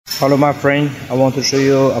Hello my friend, I want to show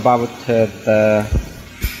you about the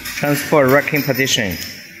transfer racking position.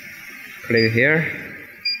 Click here.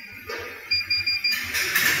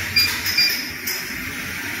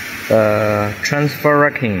 The transfer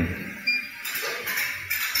racking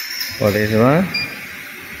for this one.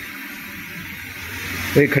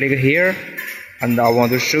 We click here and I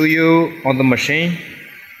want to show you on the machine.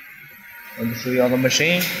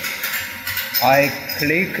 I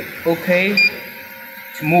click OK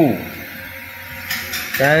to move.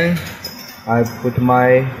 Then I put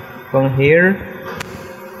my phone here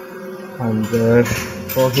and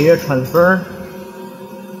for here transfer.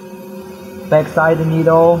 Backside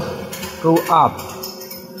needle go up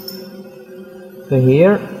to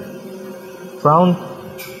here. Front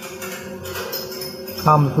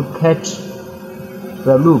come to catch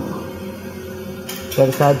the loop.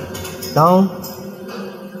 Backside down.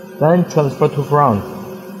 Then transfer to front.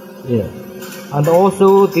 Yeah. And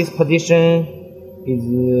also this position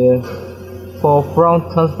is for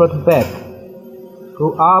front transfer to back.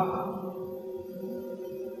 Go up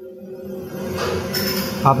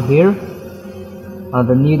here, and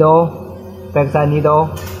the needle, backside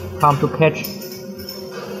needle, come to catch,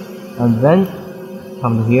 and then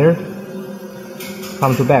come to here,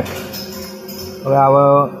 come to back. Okay, I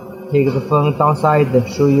will take the phone downside and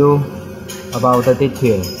show you about the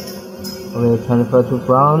detail. Okay, transfer to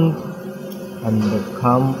front and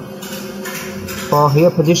come for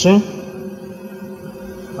here position.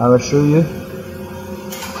 I will show you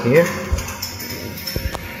here.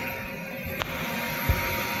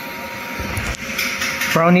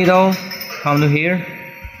 Front needle come to here,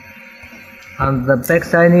 and the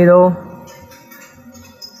backside needle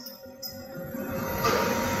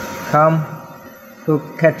come to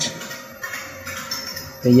catch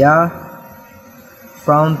the yarn.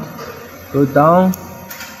 Front go down,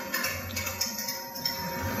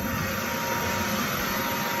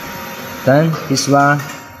 then this one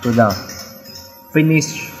go down.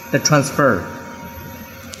 Finish the transfer.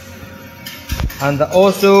 And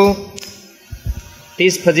also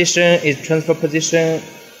this position is transfer position.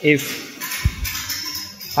 If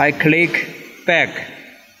I click back,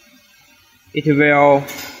 it will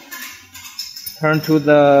turn to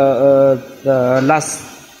the last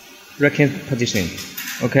racking position.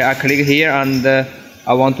 Okay, I click here and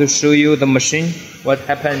I want to show you the machine. What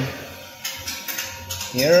happened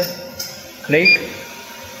here? Click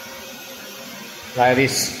like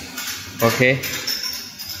this. Okay.